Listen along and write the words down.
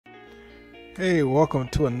Hey, welcome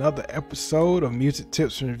to another episode of Music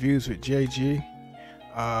Tips and Reviews with JG.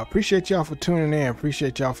 Appreciate y'all for tuning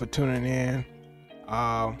in.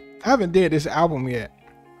 I haven't did this album yet.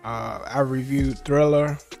 I reviewed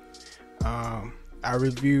Thriller. I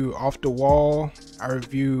reviewed Off the Wall. I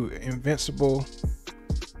reviewed Invincible,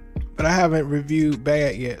 but I haven't reviewed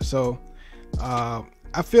Bad yet. So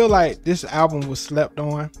I feel like this album was slept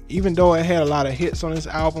on, even though it had a lot of hits on this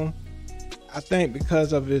album. I think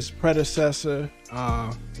because of his predecessor,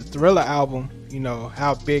 the Thriller album,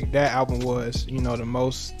 how big that album was,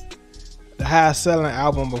 the highest selling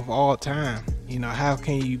album of all time. How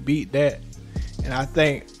can you beat that? And I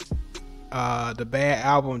think the Bad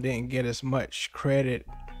album didn't get as much credit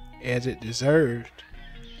as it deserved,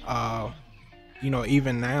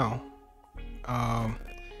 even now.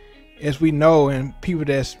 As we know, and people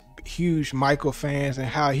that's huge Michael fans and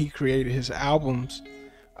how he created his albums,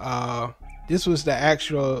 this was the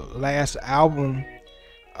actual last album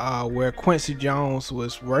where Quincy Jones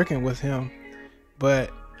was working with him.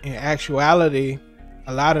 But in actuality,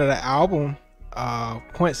 a lot of the album,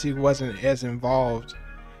 Quincy wasn't as involved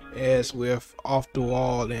as with Off the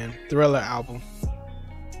Wall and Thriller album.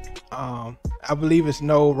 I believe it's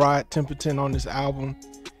no Rod Temperton on this album.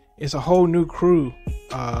 It's a whole new crew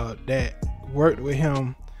that worked with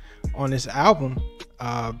him on this album.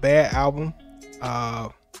 Bad album.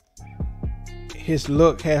 His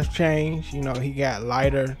look has changed. He got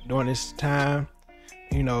lighter during this time.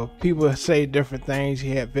 People say different things. He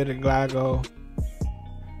had vitiligo,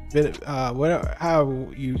 whatever,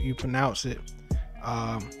 however you pronounce it.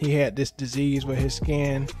 He had this disease where his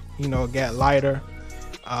skin, got lighter.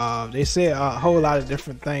 They said a whole lot of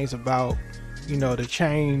different things about, the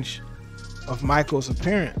change of Michael's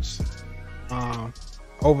appearance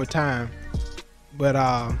over time. But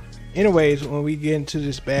anyways, when we get into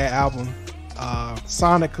this Bad album,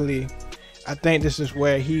 sonically, I think this is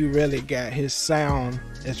where he really got his sound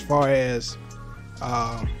as far as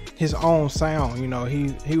his own sound.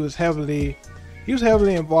 He was heavily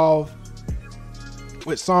involved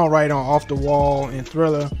with songwriting on Off the Wall and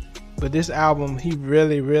Thriller, but this album he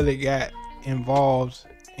really got involved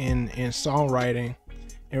in songwriting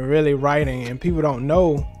and really writing. And people don't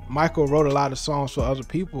know Michael wrote a lot of songs for other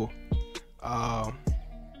people,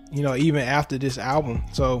 even after this album.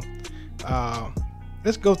 So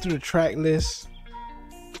let's go through the track list.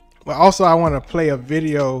 But also I want to play a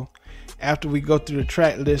video after we go through the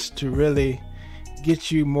track list to really get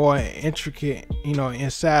you more intricate,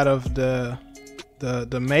 inside of the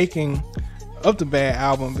making of the Bad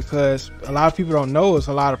album, because a lot of people don't know it's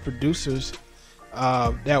a lot of producers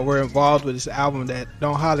that were involved with this album that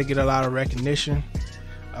don't hardly get a lot of recognition.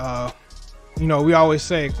 We always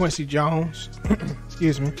say Quincy Jones.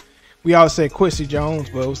 Excuse me. We always say Quincy Jones,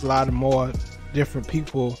 but it was a lot of more different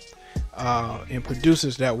people and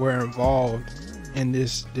producers that were involved in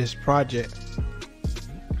this project.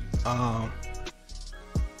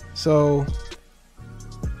 So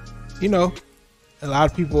a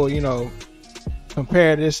lot of people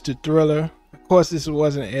compare this to Thriller. Of course, this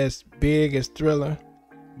wasn't as big as Thriller,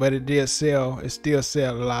 but it did sell. It still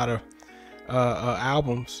sell a lot of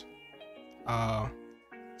albums.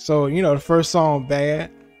 So the first song, Bad,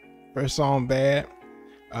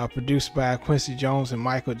 produced by Quincy Jones and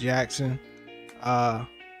Michael Jackson.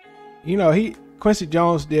 Quincy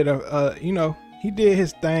Jones did he did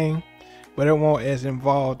his thing, but it wasn't as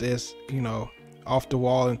involved as Off the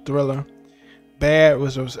Wall and Thriller. Bad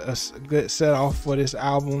was a good set off for this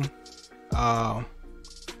album.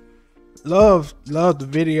 Love the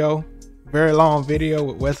video, very long video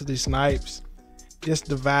with Wesley Snipes. Just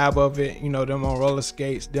the vibe of it, them on roller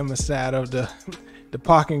skates, them inside of the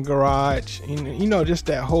parking garage, just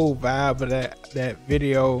that whole vibe of that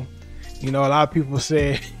video. A lot of people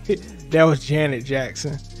said that was Janet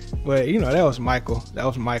Jackson, but that was Michael.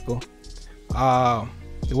 The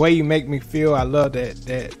Way You Make Me Feel, I love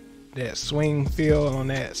that swing feel on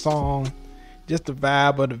that song. Just the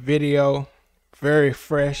vibe of the video, very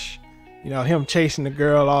fresh. Him chasing the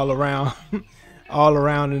girl all around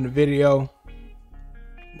in the video.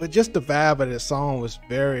 But just the vibe of the song was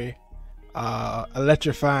very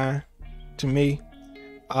electrifying to me.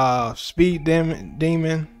 Speed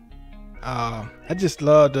Demon. I just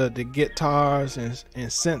love the guitars and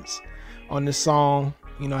synths on this song.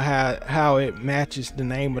 How it matches the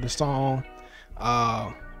name of the song.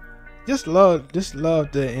 Just love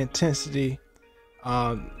the intensity.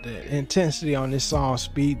 The intensity on this song,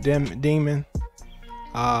 Speed Demon.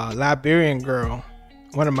 Liberian Girl,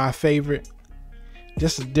 one of my favorite.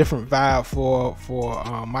 Just a different vibe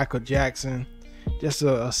for Michael Jackson. Just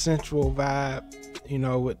a sensual vibe,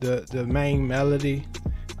 with the main melody.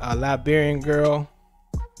 Liberian Girl,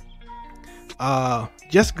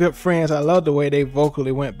 Just Good Friends. I love the way they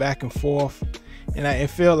vocally went back and forth, and it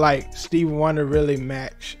felt like Stevie Wonder really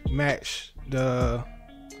matched the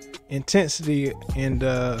intensity and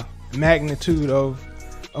the magnitude of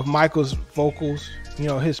Michael's vocals, you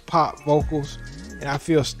know, his pop vocals. And I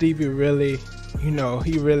feel Stevie really, you know,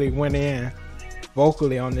 he really went in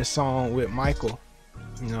vocally on this song with Michael.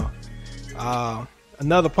 You know,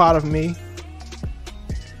 Another Part of Me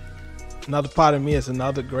is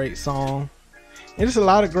another great song. And there's a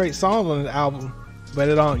lot of great songs on the album, but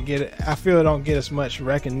I feel it don't get as much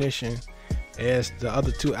recognition as the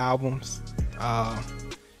other two albums.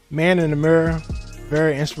 Man in the Mirror,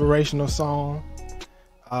 very inspirational song.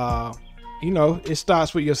 You know, it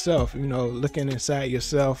starts with yourself, you know, looking inside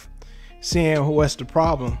yourself, seeing what's the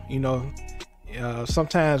problem. You know,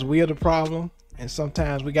 sometimes we are the problem, and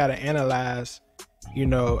sometimes we got to analyze, you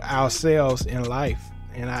know, ourselves in life.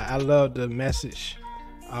 And I love the message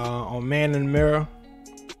on Man in the Mirror.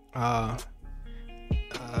 I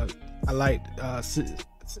like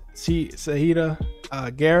Siedah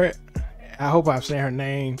Garrett. I hope I'm saying her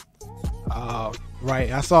name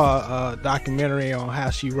right. I saw a documentary on how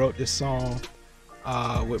she wrote this song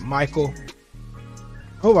with Michael.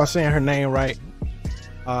 Hope I'm saying her name right.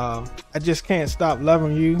 I Just Can't Stop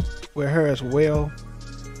Loving You with her as well.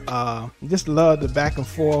 Just love the back and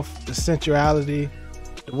forth, the sensuality,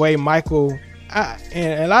 the way Michael,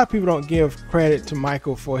 and a lot of people don't give credit to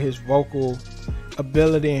Michael for his vocal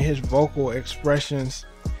ability and his vocal expressions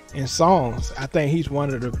in songs. I think he's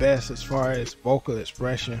one of the best as far as vocal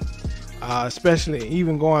expression, especially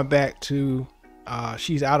even going back to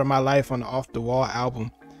She's Out of My Life on the Off the Wall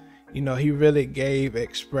album. You know, he really gave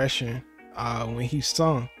expression when he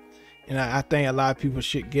sung, and I think a lot of people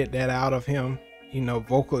should get that out of him, you know,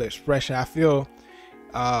 vocal expression. I feel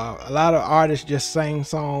a lot of artists just sing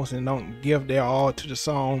songs and don't give their all to the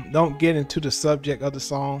song, don't get into the subject of the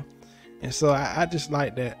song. And so I just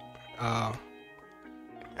like that.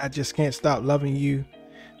 I Just Can't Stop Loving You.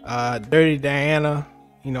 Dirty Diana,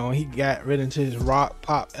 you know, he got rid into his rock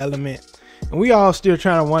pop element, and we all still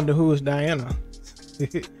trying to wonder who is Diana.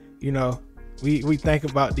 You know, we think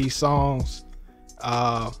about these songs,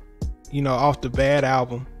 you know, off the Bad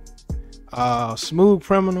album. Smooth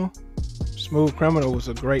Criminal was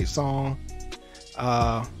a great song.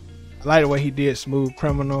 I like the way he did Smooth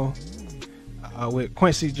Criminal with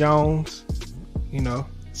Quincy Jones. You know,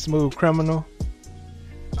 Smooth Criminal.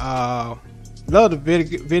 Love the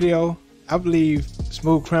video. I believe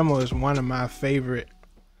Smooth Criminal is one of my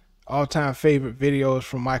all-time favorite videos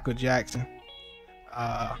from Michael Jackson.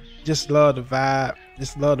 Just love the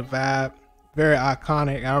vibe. Very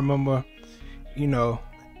iconic. I remember, you know,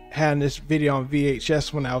 having this video on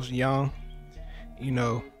VHS when I was young. You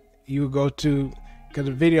know, you would go to, because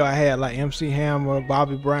the video I had like MC Hammer,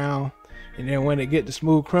 Bobby Brown, and then when they get to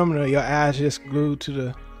Smooth Criminal, your eyes just glued to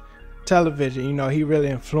the television. You know, he really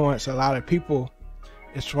influenced a lot of people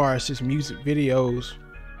as far as his music videos.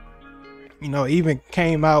 You know, even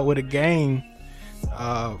came out with a game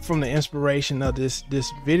from the inspiration of this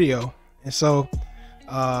video. And so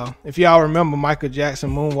if y'all remember Michael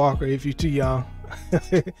Jackson Moonwalker, if you're too young,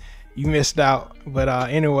 you missed out. But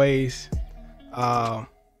anyways,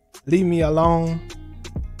 Leave Me Alone.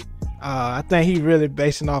 I think he really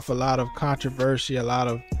basing off a lot of controversy, a lot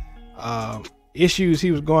of issues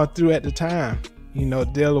he was going through at the time. You know,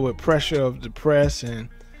 dealing with pressure of the press and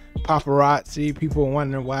paparazzi, people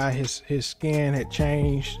wondering why his skin had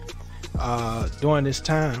changed during this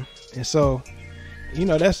time. And so, you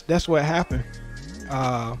know, that's what happened.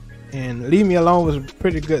 And Leave Me Alone was a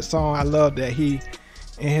pretty good song. I love that in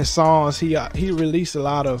his songs he released a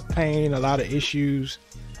lot of pain, a lot of issues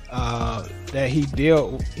that he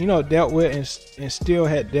dealt with and still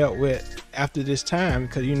had dealt with after this time.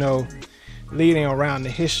 Because, you know, leading around the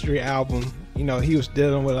History album, you know, he was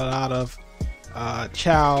dealing with a lot of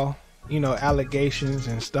child, you know, allegations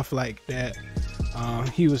and stuff like that.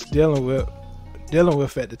 He was dealing with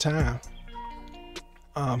at the time.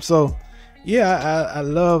 So yeah, I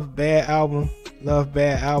love Bad album.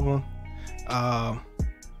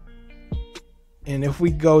 And if we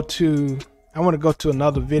go to, I want to go to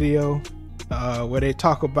another video where they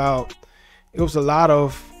talk about, it was a lot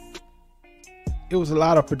of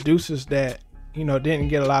producers that, you know, didn't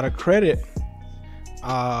get a lot of credit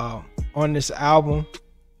on this album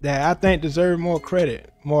that I think deserve more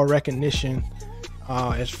credit, more recognition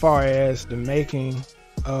as far as the making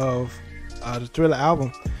of the Thriller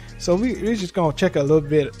album. So we're just gonna check out a little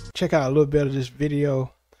bit of this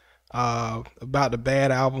video about the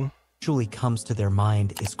Bad album. Usually comes to their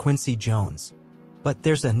mind is Quincy Jones. But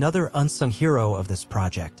there's another unsung hero of this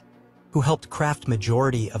project, who helped craft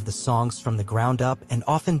majority of the songs from the ground up and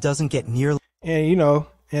often doesn't get nearly. And, you know,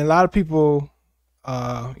 and a lot of people,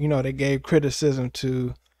 you know, they gave criticism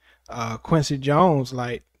to Quincy Jones,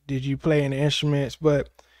 like, did you play any instruments? But,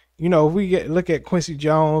 you know, if we look at Quincy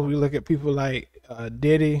Jones, we look at people like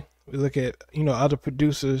Diddy, we look at, you know, other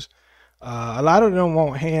producers, a lot of them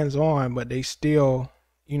want hands-on, but they still,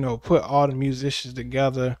 you know, put all the musicians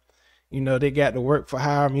together. You know, they got to work for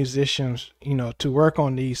hire musicians, you know, to work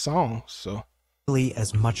on these songs. So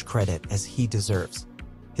As much credit as he deserves.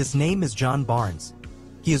 His name is John Barnes.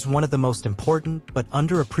 He is one of the most important but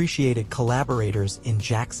underappreciated collaborators in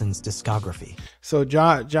Jackson's discography. So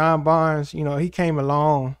John Barnes, you know, he came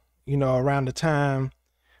along, you know, around the time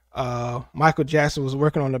Michael Jackson was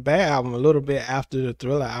working on the Bad album, a little bit after the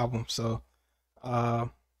Thriller album. So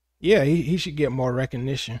yeah, he should get more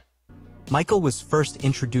recognition. Michael was first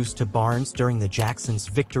introduced to Barnes during the Jackson's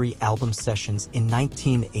Victory album sessions in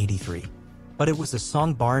 1983. But it was a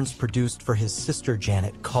song Barnes produced for his sister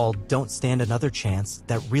Janet called Don't Stand Another Chance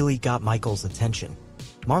that really got Michael's attention.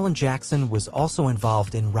 Marlon Jackson was also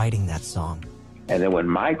involved in writing that song. And then when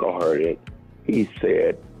Michael heard it, he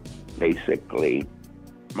said, basically,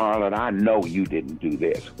 Marlon, I know you didn't do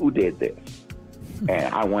this. Who did this?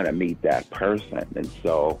 And I want to meet that person. And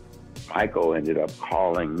so Michael ended up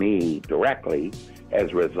calling me directly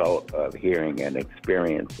as a result of hearing and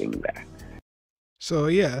experiencing that. So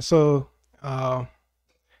yeah, so I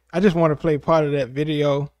just want to play part of that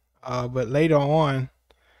video, but later on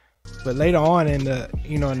in the,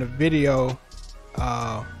 you know, in the video,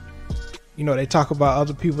 you know, they talk about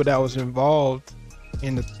other people that was involved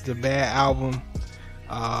in the Bad album,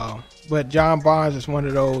 but John Barnes is one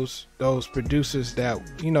of those producers that,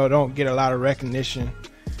 you know, don't get a lot of recognition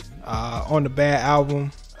on the Bad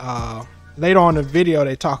album. Later on in the video,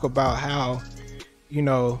 they talk about how, you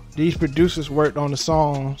know, these producers worked on the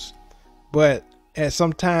songs, but at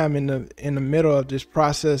some time in the middle of this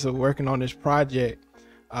process of working on this project,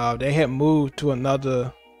 they had moved to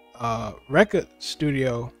another recording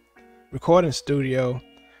studio,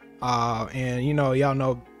 and, you know, y'all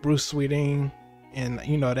know Bruce Sweeting and,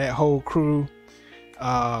 you know, that whole crew.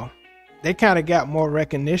 They kind of got more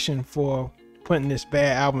recognition for putting this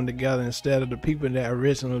Bad album together instead of the people that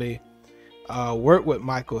originally worked with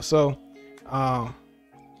Michael. So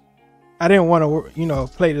I didn't want to, you know,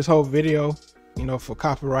 play this whole video, you know, for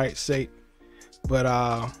copyright sake, but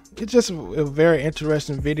it's just a very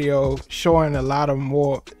interesting video showing a lot of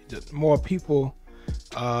more people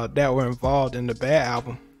that were involved in the Bad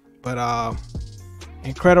album. But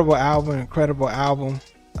incredible album.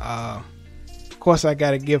 Of course, I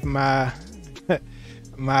got to give my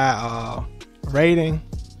my rating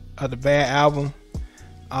of the Bad album.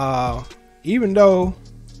 Even though,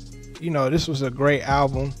 you know, this was a great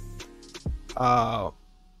album, I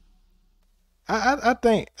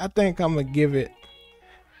think I'm gonna give it.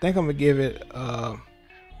 I'm gonna give it an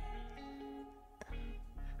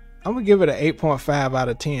 8.5 out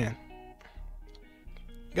of 10.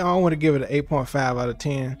 I want to give it an 8.5 out of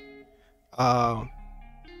 10. I'm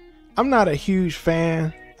not a huge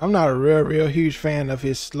fan. I'm not a real huge fan of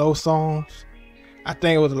his slow songs. I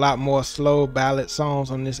think it was a lot more slow ballad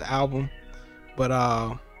songs on this album, but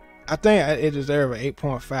I think it deserves an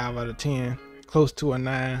 8.5 out of 10, close to a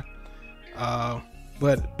 9.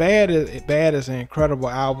 But Bad is an incredible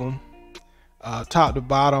album, top to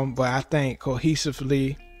bottom. But I think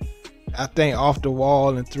cohesively, I think Off the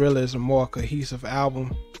Wall and Thriller is a more cohesive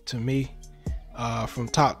album to me, from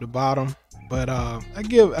top to bottom. But I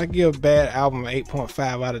give Bad album an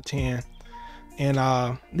 8.5 out of 10. And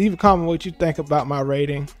leave a comment what you think about my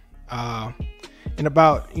rating, and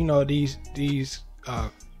about, you know, these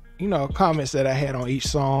you know, comments that I had on each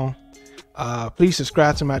song. Please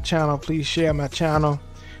subscribe to my channel. Please share my channel.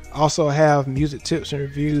 Also have music tips and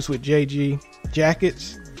reviews with JG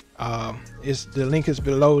jackets. The link is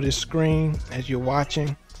below this screen as you're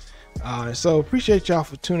watching. So appreciate y'all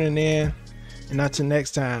for tuning in, and until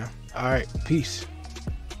next time. All right, peace.